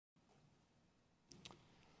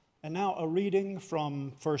And now a reading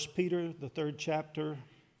from 1 Peter, the 3rd chapter,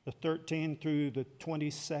 the 13th through the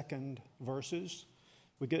 22nd verses.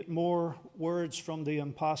 We get more words from the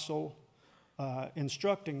apostle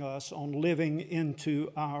instructing us on living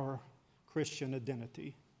into our Christian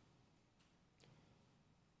identity.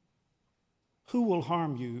 Who will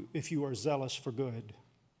harm you if you are zealous for good?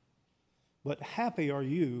 But happy are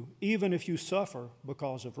you, even if you suffer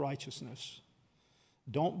because of righteousness.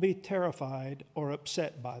 Don't be terrified or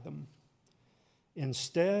upset by them.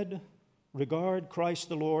 Instead, regard Christ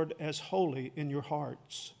the Lord as holy in your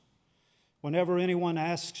hearts. Whenever anyone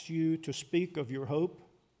asks you to speak of your hope,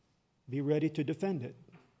 be ready to defend it.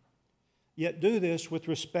 Yet do this with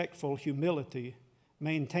respectful humility,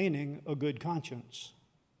 maintaining a good conscience.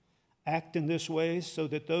 Act in this way so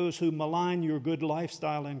that those who malign your good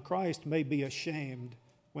lifestyle in Christ may be ashamed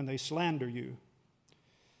when they slander you.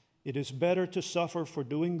 It is better to suffer for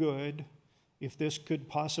doing good, if this could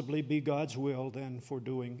possibly be God's will, than for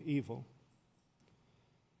doing evil.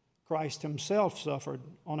 Christ himself suffered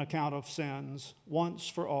on account of sins once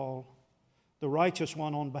for all, the righteous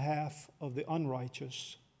one on behalf of the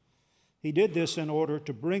unrighteous. He did this in order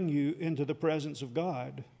to bring you into the presence of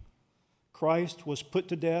God. Christ was put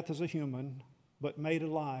to death as a human, but made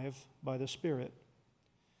alive by the Spirit.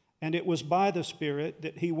 And it was by the Spirit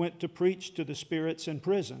that he went to preach to the spirits in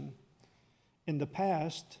prison. In the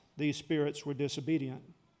past, these spirits were disobedient.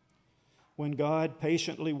 When God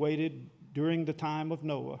patiently waited during the time of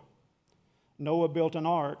Noah, Noah built an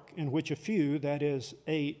ark in which a few, that is,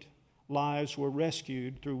 8, lives were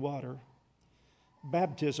rescued through water.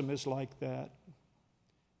 Baptism is like that.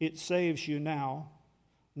 It saves you now,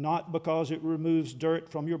 not because it removes dirt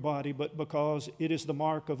from your body, but because it is the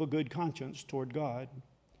mark of a good conscience toward God.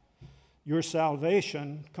 Your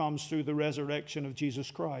salvation comes through the resurrection of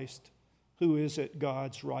Jesus Christ, who is at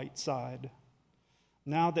God's right side.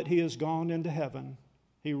 Now that he has gone into heaven,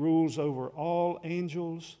 he rules over all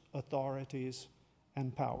angels, authorities,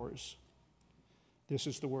 and powers. This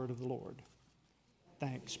is the word of the Lord.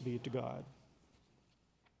 Thanks be to God.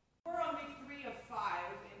 We're on week 3 of 5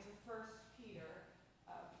 into 1 Peter.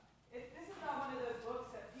 This is not one of those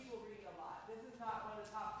books that people read a lot. This is not one of the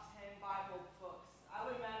top 10 Bible books. I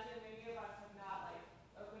would imagine many of us have not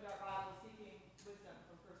opened our Bible seeking wisdom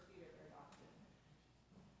from 1 Peter very often.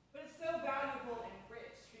 But it's so valuable and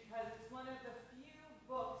rich because it's one of the few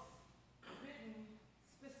books written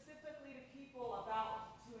specifically to people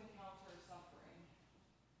about to encounter suffering.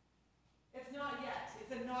 It's not yet.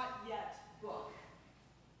 It's a not yet book.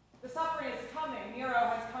 The suffering is coming.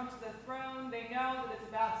 Nero has come to the throne. They know that it's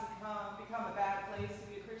about to become a bad place to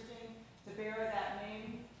be a Christian, to bear that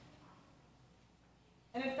name.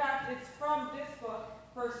 And in fact, it's from this book,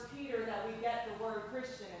 1 Peter, that we get the word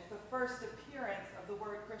Christian. It's the first appearance of the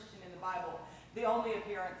word Christian in the Bible, the only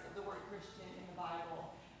appearance of the word Christian in the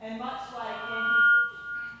Bible. And much like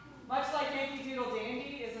Yankee Doodle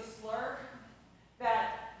Dandy is a slur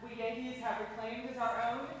that we Yankees have reclaimed as our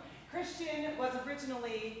own, Christian was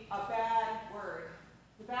originally a bad word,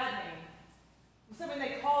 a bad name. It was something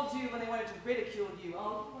they called you when they wanted to ridicule you.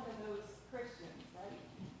 Oh, you're one of those Christians, right?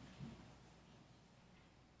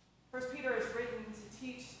 1 Peter is written to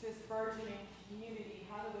teach this burgeoning community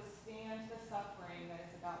how to withstand the suffering that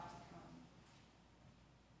is about to come.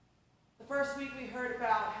 The first week we heard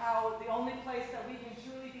about how the only place that we can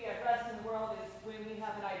truly be at rest in the world is when we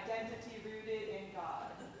have an identity rooted in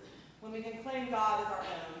God, when we can claim God as our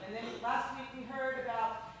own. And then last week we heard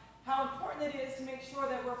about how important it is to make sure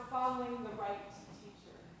that we're following the right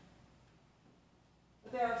teacher.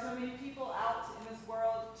 But there are so many people out in this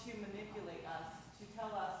world to manipulate us, to tell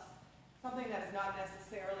us something that is not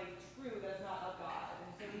necessarily true, that is not of God. And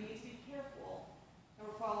so we need to be careful that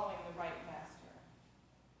we're following the right master.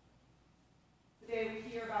 Today we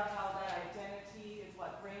hear about how that identity is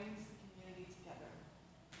what brings the community together.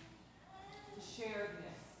 The sharedness.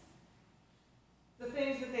 The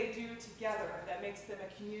things that they do together that makes them a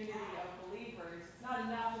community of believers. It's not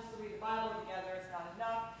enough just to read the Bible together. It's not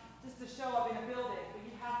enough just to show up in a building. But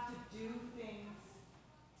you have to do things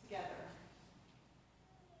together.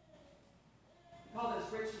 We call those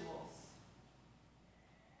rituals.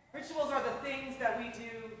 Rituals are the things that we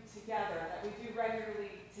do together, that we do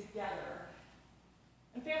regularly together.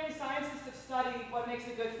 And family scientists have studied what makes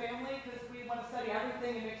a good family because we want to study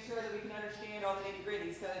everything and make sure that we can understand all the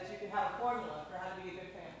nitty-gritty so that you can have a formula for how to be a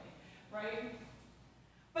good family, right?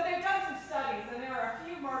 But they've done some studies, and there are a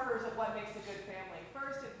few markers of what makes a good family.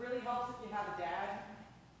 First, it really helps if you have a dad.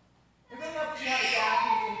 It really helps if you have a dad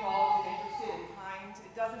who's involved and interested and kind.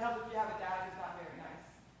 It doesn't help if you have a dad who's not very nice.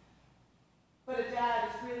 But a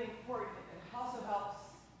dad is really important, and it also helps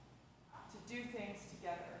to do things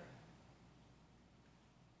together.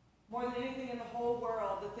 more than anything in the whole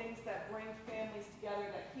world, the things that bring families together,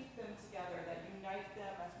 that keep them together, that unite them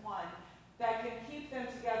as one, that can keep them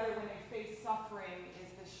together when they face suffering, is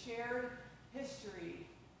the shared history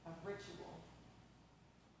of ritual.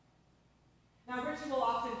 Now, ritual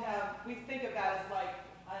often we think of that as like,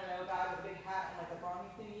 I don't know, a guy with a big hat and like a Barney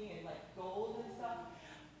thingy and like gold and stuff.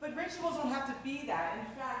 But rituals don't have to be that.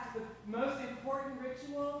 In fact, the most important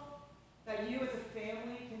ritual that you as a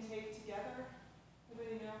family can take together,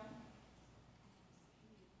 anybody know?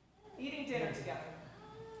 Eating dinner together.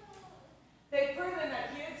 They've proven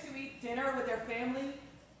that kids who eat dinner with their family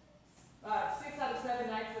 6 out of 7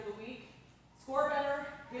 nights of the week score better,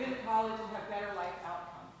 get into college, and have better life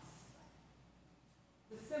outcomes.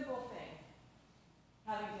 It's a simple thing,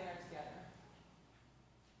 having dinner together.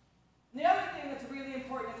 And the other thing that's really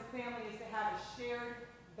important as a family is to have a shared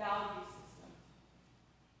value system.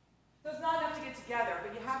 So it's not enough to get together,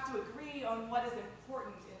 but you have to agree on what is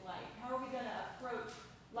important in life. How are we going to approach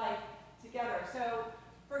life together? So,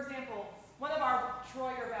 for example, one of our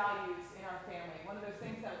Troyer values in our family, one of those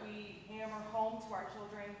things that we hammer home to our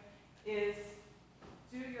children, is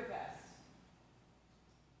do your best.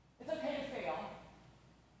 It's okay to fail.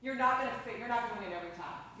 You're not going to win every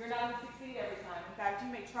time. You're not going to succeed every time. In fact, you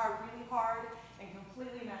may try really hard and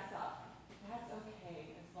completely mess up. That's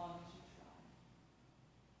okay as long as you try.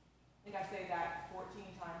 I think I say that 14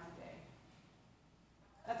 times a day.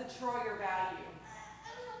 That's a Troyer value.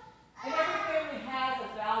 And every family has a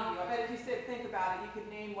value. I bet if you think about it, you could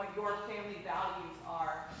name what your family values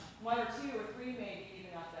are. 1 or 2 or 3 maybe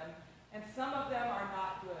even of them. And some of them are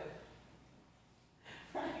not good.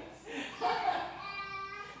 Right?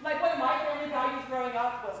 Like one of my family values growing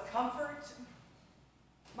up was comfort.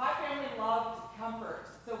 My family loved comfort.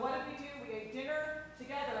 So what did we do? We ate dinner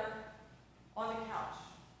together on the couch,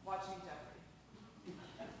 watching Jeopardy.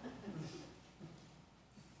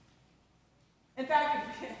 In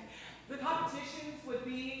fact, the competitions would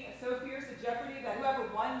be so fierce at Jeopardy that whoever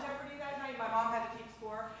won Jeopardy that night, my mom had to keep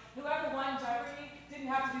score, whoever won Jeopardy didn't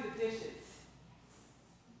have to do the dishes.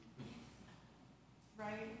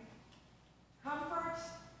 Right? Comfort,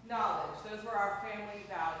 knowledge, those were our family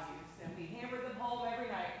values. And we hammered them home every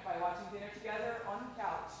night by watching dinner together on the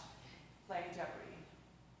couch, playing Jeopardy.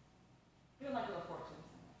 We didn't like Wheel of Fortune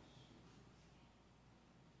so much.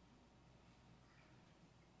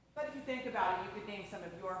 But if you think about it, you could name some of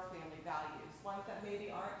your family values. Ones that maybe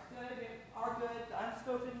aren't good, are good, the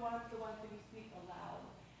unspoken ones, the ones that you speak aloud.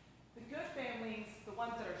 The good families, the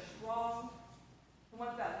ones that are strong, the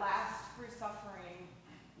ones that last through suffering,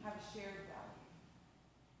 have a shared value.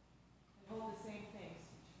 And hold the same things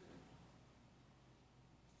to be true.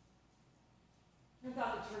 Turns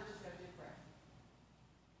out the church is no different.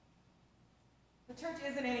 The church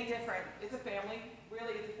isn't any different. It's a family.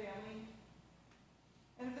 Really, it's a family.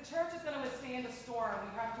 And if the church is going to withstand a storm,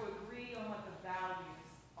 we have to agree on what the values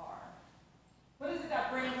are. What is it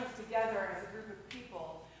that brings us together as a group of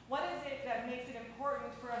people? What is it that makes it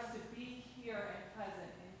important for us to be here and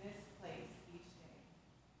present in this place each day?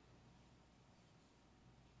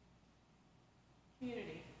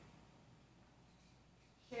 Community.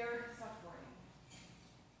 Shared suffering.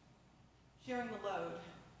 Sharing the load.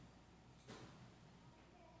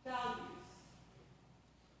 Values.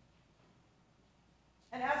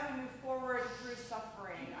 And as we move forward through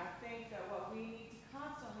suffering, I think that what we need to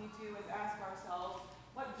constantly do is ask ourselves,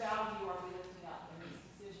 what value are we lifting up in this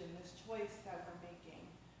decision, this choice that we're making?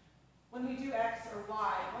 When we do X or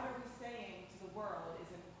Y, what are we saying to the world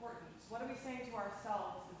is important? What are we saying to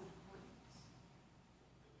ourselves is important?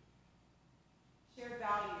 Shared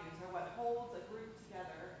values are what holds a group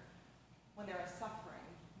together when there is suffering,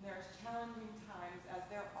 when there is challenging times, as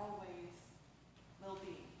there always will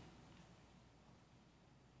be.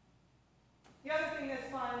 The other thing that's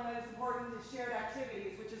fun and that is important is shared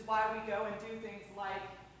activities, which is why we go and do things like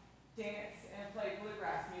dance and play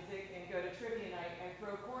bluegrass music and go to trivia night and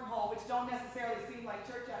throw cornhole, which don't necessarily seem like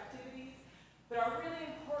church activities, but are really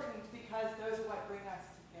important because those are what bring us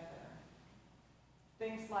together.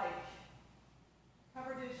 Things like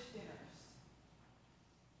cover dish dinners.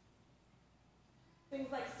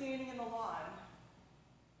 Things like standing in the lawn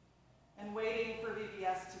and waiting for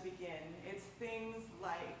VBS to begin. It's things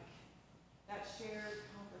like that shared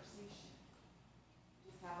conversation,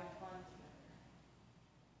 just having fun together.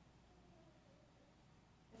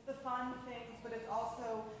 It's the fun things, but it's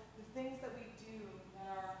also the things that we do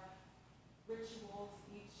that are rituals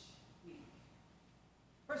each week.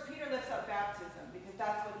 First Peter lifts up baptism because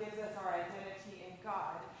that's what gives us our identity in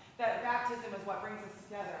God. That baptism is what brings us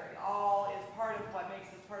together. It all is part of what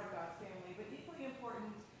makes us part of God's family.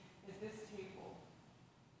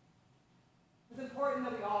 It's important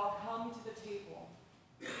that we all come to the table.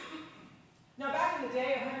 Now, back in the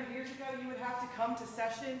day, 100 years ago, you would have to come to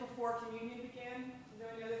session before communion began. Does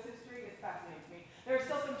anyone know this history? It fascinates me. There are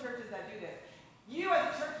still some churches that do this. You,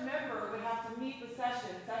 as a church member, would have to meet with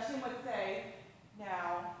session. Session would say,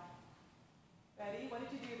 now, Betty, what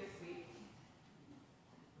did you do this week?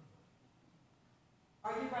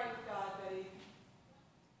 Are you right with God, Betty?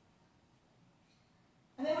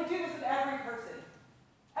 And they would do this with every person.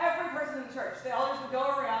 Every person in the church. The elders would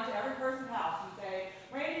go around to every person's house and say,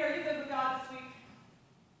 Randy, are you good with God this week?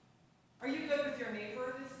 Are you good with your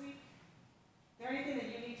neighbor this week? Is there anything that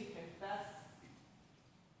you need to confess?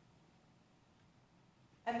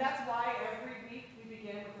 And that's why every week we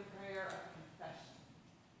begin with a prayer of confession.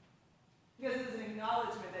 Because it is an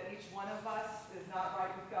acknowledgement that each one of us is not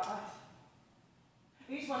right with God.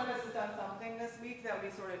 Each one of us has done something this week that we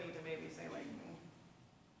sort of need to maybe say, like,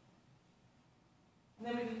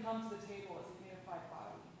 and then we can come to the table as a unified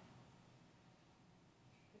body.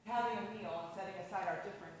 It's having a meal and setting aside our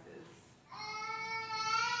differences.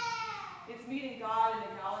 It's meeting God and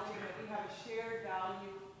acknowledging that we have a shared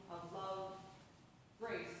value of love,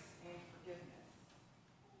 grace, and forgiveness.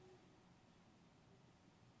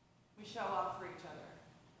 We show up for each other.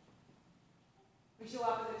 We show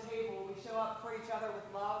up at the table. We show up for each other with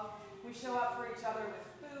love. We show up for each other with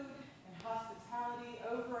food and hospitality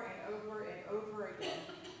over and over and over again.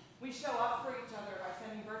 We show up for each other by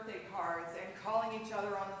sending birthday cards and calling each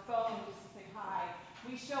other on the phone just to say hi.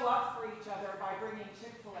 We show up for each other by bringing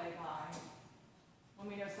Chick-fil-A by when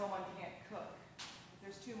we know someone can't cook, if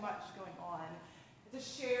there's too much going on. It's a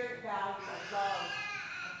shared value of love,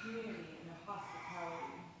 of community, and of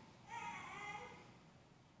hospitality.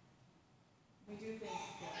 We do things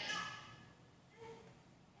together.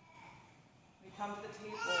 We come to the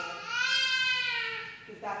table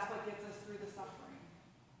because that's what gets us through the suffering.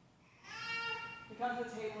 We come to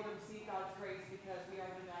the table to receive God's grace because we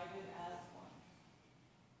are united as